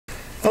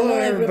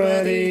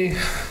everybody.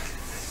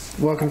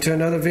 Welcome to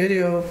another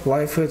video,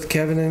 Life with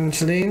Kevin and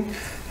Geline.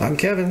 I'm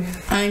Kevin.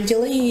 I'm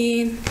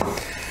Geline.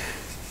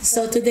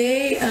 So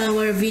today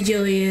our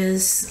video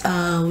is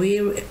we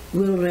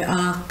will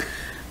react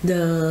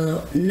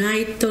the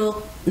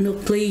NAITHOK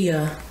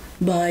NUKLIYA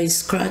by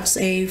Scratch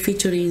A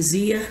featuring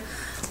Ziya,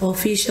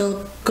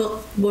 official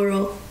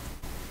Kokborok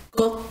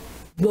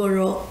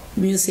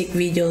music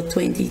video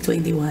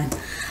 2021.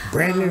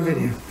 Brand new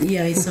video.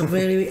 Yeah, it's a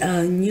very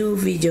new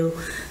video.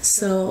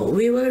 So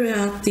we will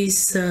react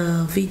this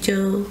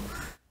video,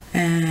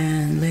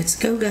 and let's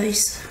go,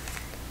 guys.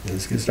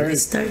 Let's get started.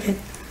 Let's start it.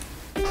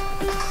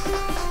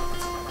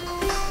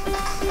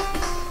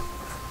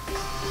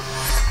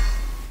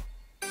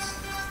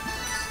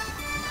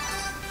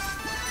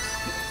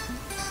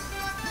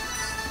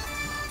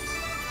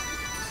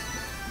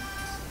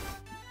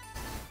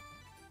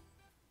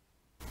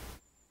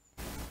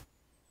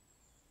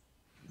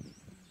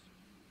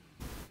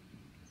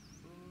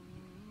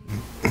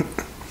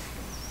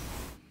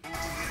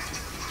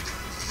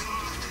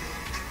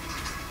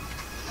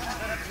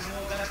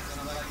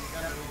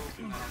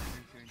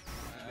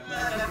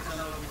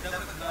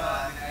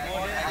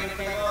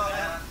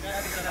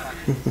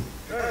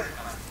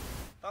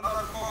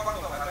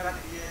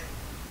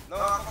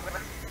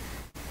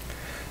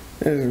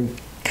 It's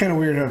kind of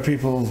weird how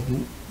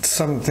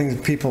some things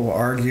people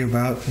argue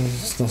about,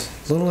 it's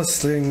the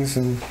littlest things,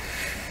 and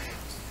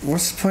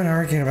what's the point of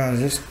arguing about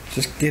it?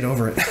 Just get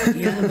over it.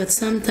 Yeah, but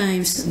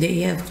sometimes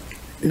they have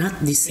not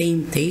the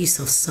same taste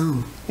of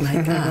song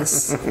like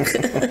us.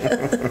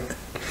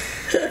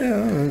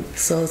 Yeah.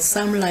 So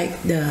some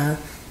like the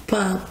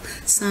pop,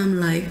 some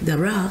like the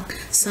rock,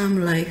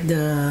 some like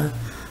the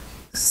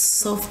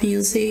soft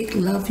music,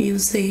 love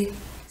music,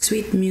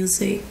 sweet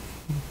music.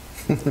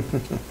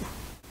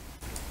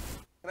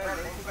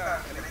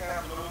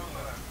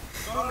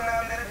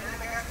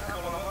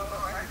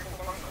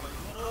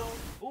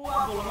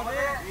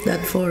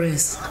 That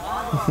forest,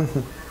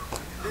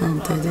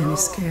 haunted and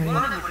scary.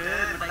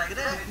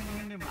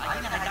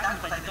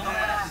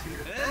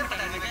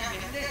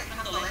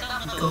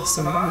 Ghosts.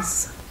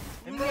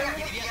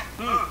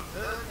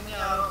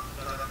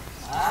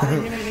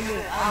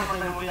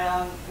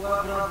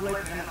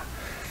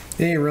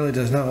 He really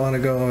does not want to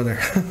go over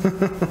there.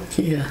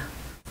 Yeah.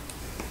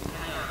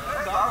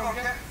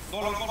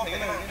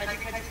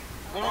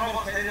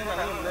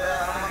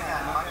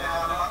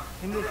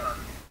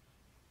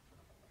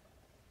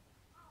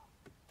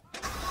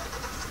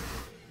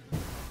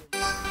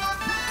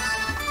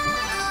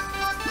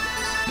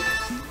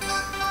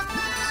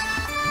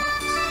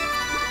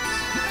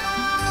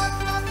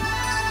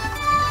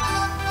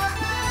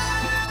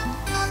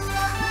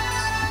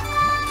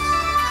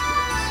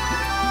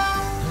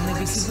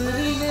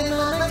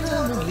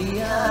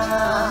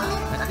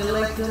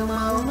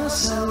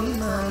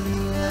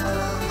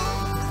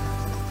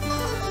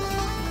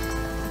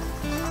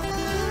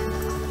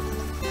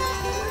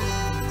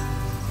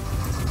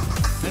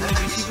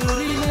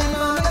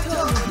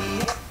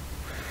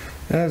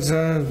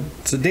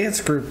 It's a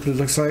dance group, it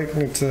looks like.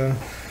 It's a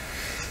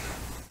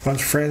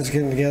bunch of friends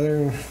getting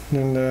together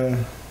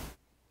and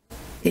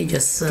They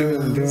just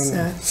doing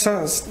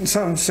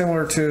something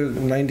similar to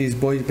 90s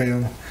boys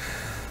band.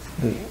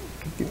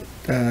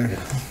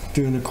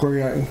 Doing the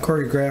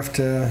choreographed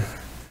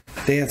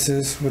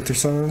dances with their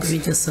songs.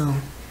 Video song.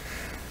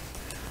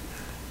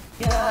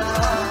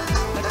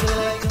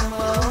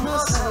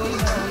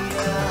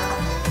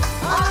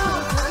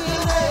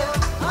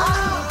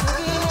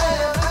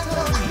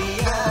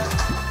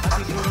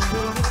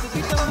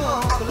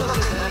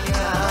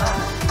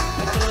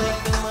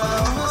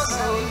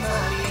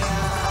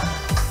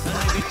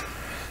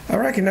 I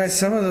recognize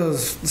some of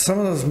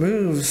those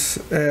moves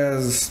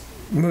as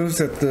moves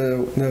that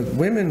the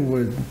women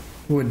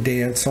would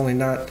dance, only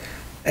not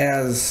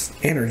as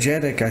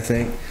energetic. I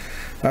think.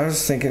 I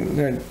was thinking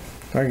that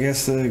I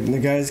guess the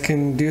guys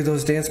can do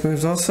those dance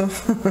moves also.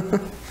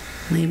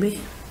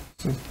 Maybe.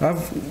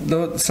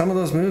 Some of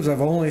those moves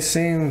I've only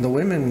seen the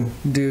women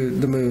do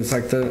the moves,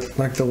 like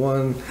the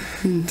one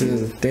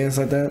to dance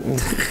like that.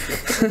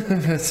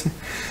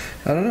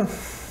 I don't know.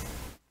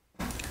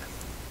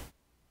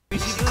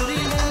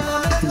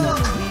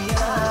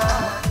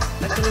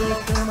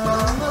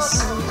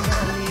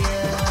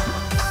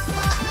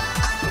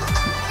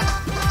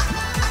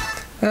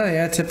 Oh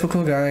yeah,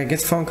 typical guy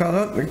gets phone call.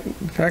 Oh,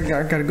 I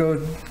gotta go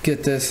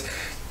get this.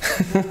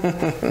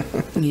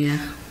 Yeah.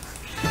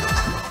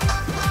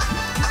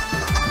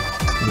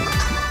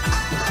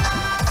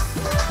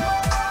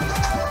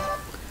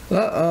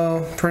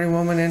 Uh-oh, pretty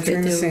woman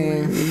entering the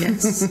scene.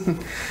 Yes.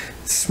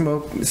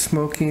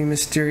 Smoky,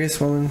 mysterious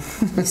woman.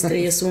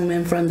 Mysterious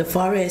woman from the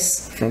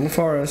forest. From the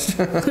forest.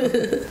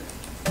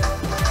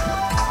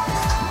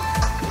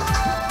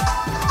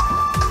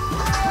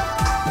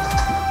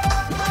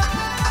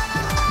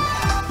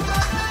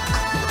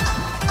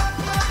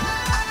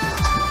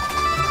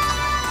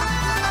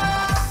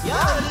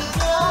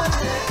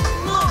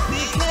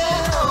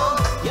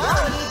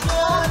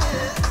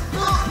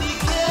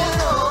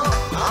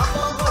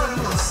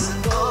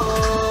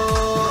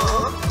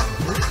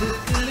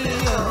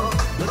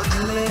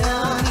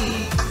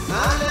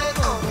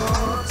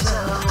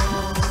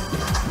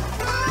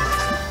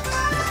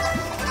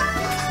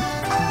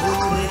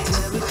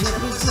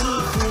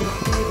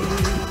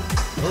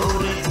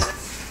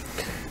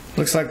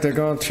 Looks like they're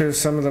going through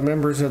some of the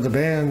members of the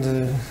band,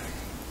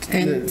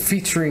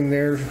 featuring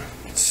their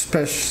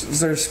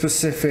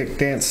specific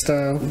dance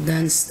style.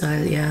 Dance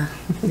style, yeah.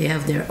 They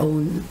have their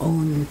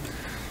own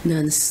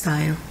dance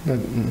style.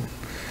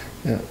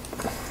 Yeah.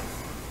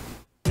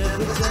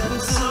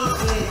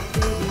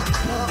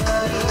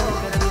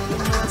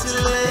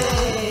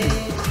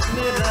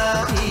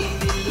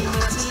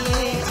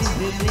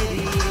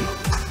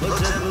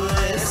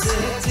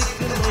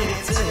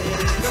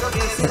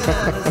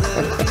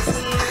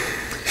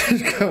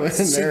 Go in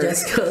She there.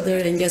 just go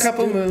there and just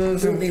Couple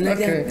moves. And, like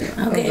okay, that.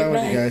 I'm Okay, done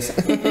bye. with you guys.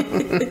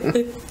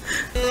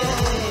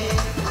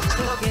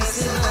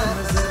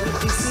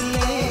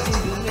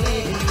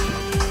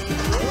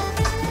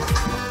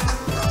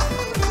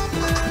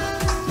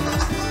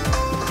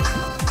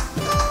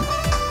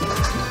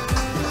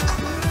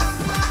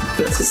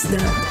 This is the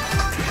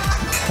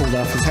Pulled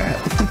off his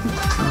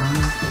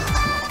hat.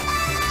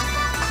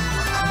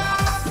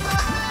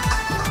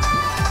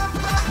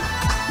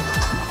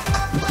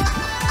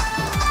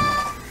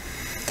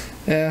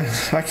 Yeah,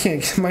 I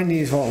can't. My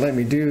knees won't let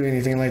me do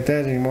anything like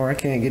that anymore. I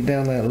can't get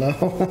down that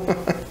low.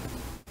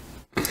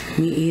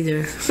 me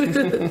either.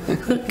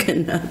 I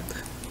cannot.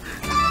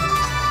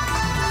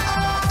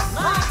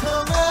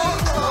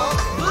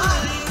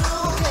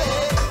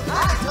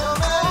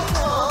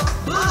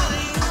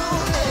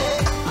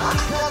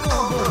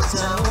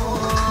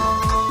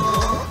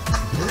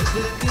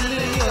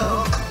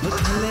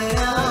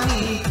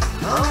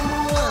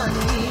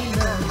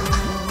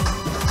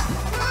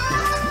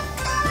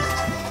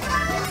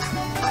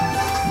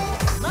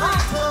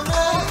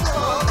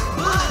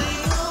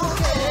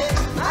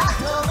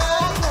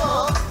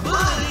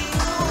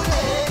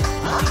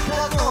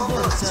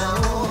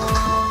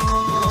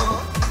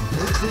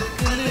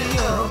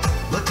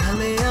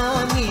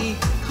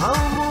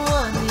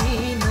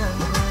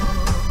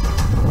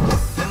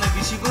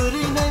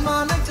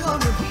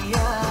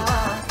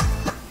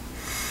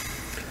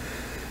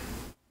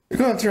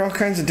 Going through all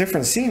kinds of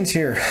different scenes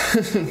here.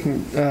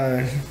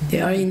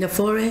 They are in the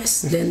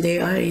forest, then they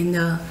are in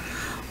the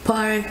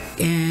park,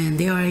 and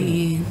they are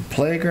in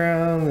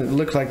Playground. It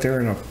looked like they were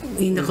in a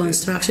the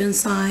construction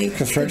site.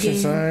 construction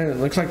again. site. It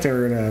looked like they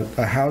were in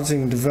a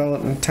housing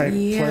development type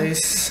Yeah.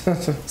 place.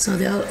 So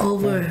they're all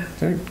over.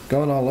 They're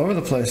going all over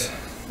the place.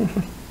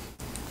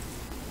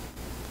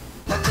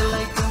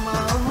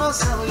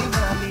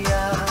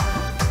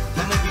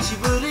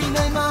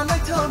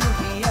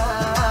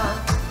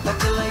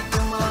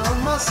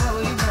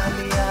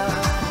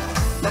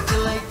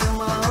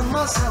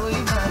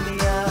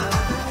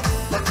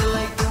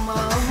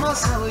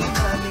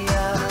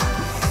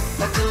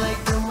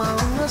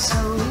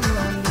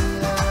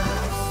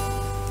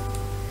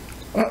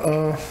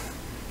 Uh-oh.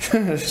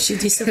 She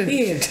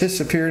disappeared. She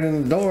disappeared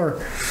in the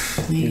door.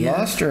 You Yeah.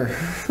 lost her.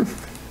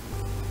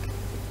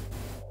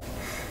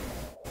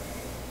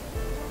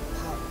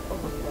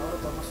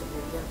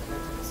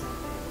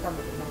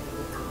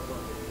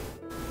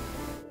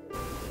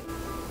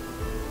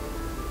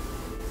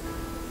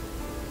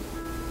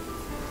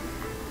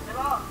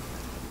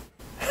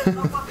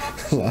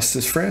 Lost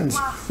his friends.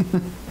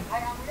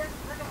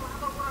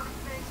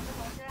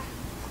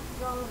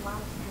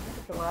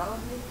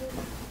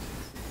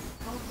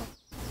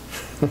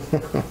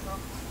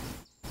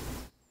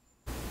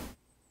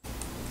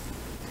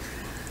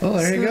 Oh,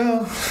 there you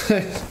go.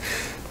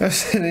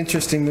 That's an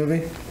interesting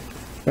movie.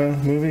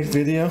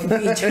 Video.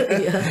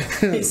 Yeah.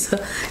 It's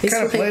Kind of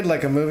like played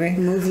like a movie.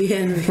 movie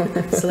and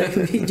it's like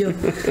a video.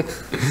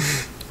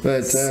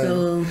 But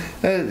So-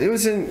 it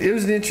was an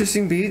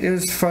interesting beat. It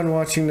was fun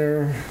watching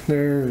their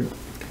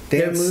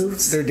dance,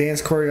 moves. their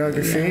dance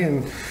choreography, Yeah.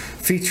 and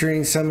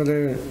featuring some of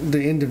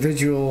the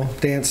individual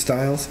dance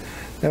styles.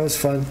 That was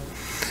fun.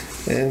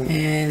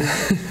 And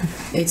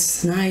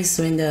it's nice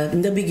when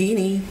in the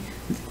beginning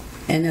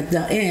and at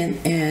the end,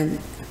 and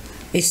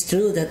it's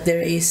true that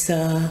there is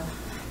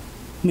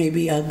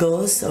maybe a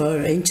ghost or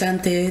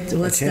enchanted.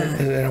 What's that?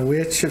 And a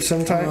witch of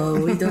some type. Oh,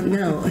 we don't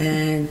know.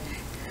 And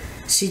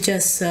she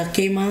just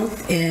came out,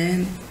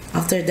 and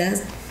after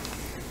that,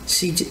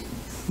 she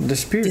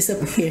Disappeared.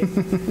 disappeared.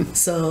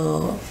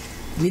 So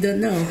we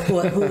don't know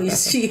who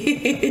is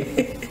she,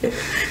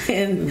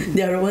 and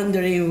they're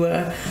wondering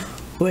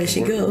where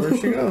she go. Where'd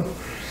she go?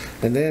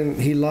 And then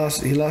he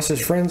lost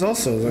his friends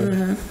also.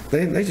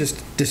 They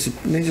just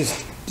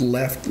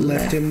left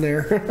him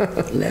there.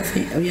 left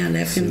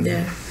him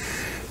there.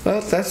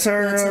 Well, that's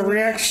our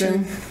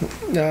reaction.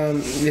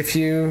 If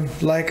you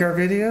like our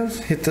videos,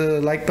 hit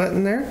the like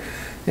button there.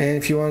 And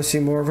if you want to see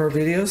more of our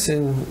videos,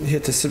 then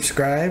hit the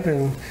subscribe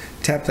and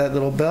tap that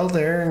little bell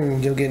there,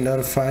 and you'll get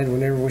notified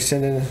whenever we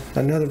send in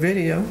another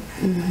video.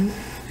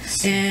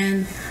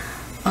 And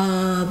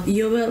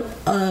you will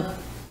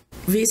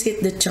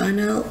visit the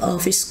channel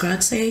of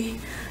Scratchy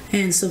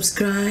and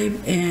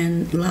subscribe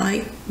and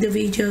like the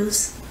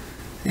videos.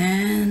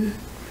 And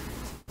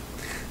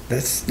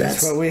That's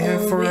That's what we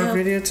have all for we our have.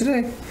 video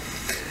today.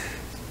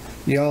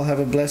 You all have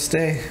a blessed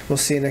day. We'll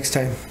see you next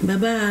time.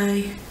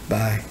 bye-bye.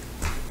 Bye.